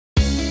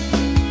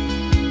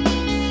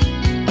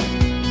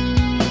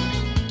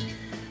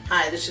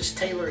this is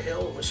Taylor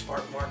Hill with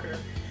Spark Marketer,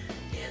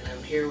 and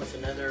I'm here with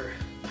another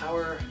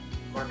Power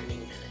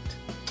Marketing Minute.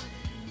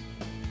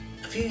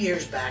 A few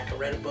years back I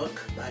read a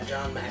book by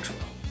John Maxwell,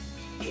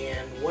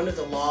 and one of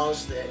the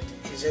laws that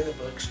is in the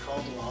book is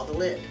called the Law of the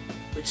Lid,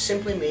 which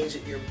simply means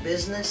that your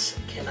business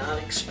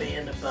cannot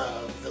expand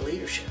above the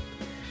leadership.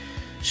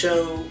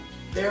 So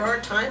there are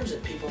times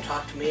that people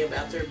talk to me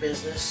about their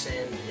business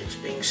and it's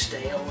being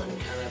stale and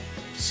kind of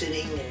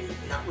sitting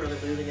and not really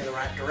moving in the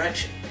right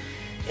direction.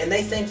 And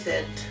they think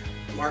that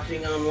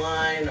marketing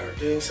online or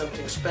doing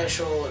something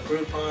special, a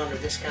Groupon or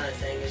this kind of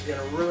thing is going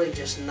to really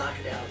just knock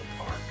it out of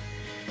the park.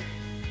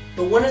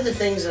 But one of the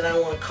things that I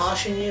want to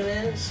caution you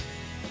is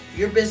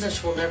your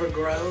business will never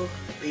grow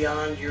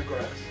beyond your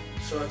growth.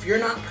 So if you're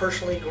not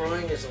personally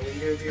growing as a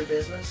leader of your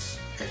business,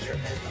 as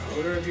the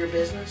owner of your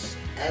business,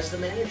 as the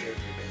manager of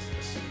your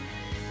business,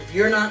 if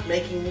you're not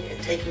making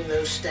and taking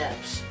those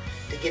steps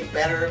to get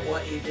better at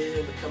what you do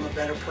and become a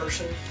better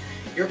person,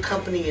 your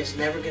company is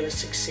never going to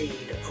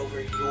succeed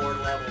over your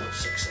level of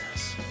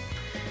success.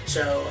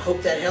 So I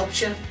hope that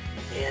helps you,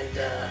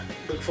 and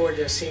look forward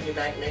to seeing you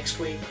back next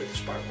week with the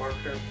Spark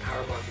Marketer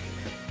Power Marketing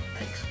Minute.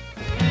 Thanks.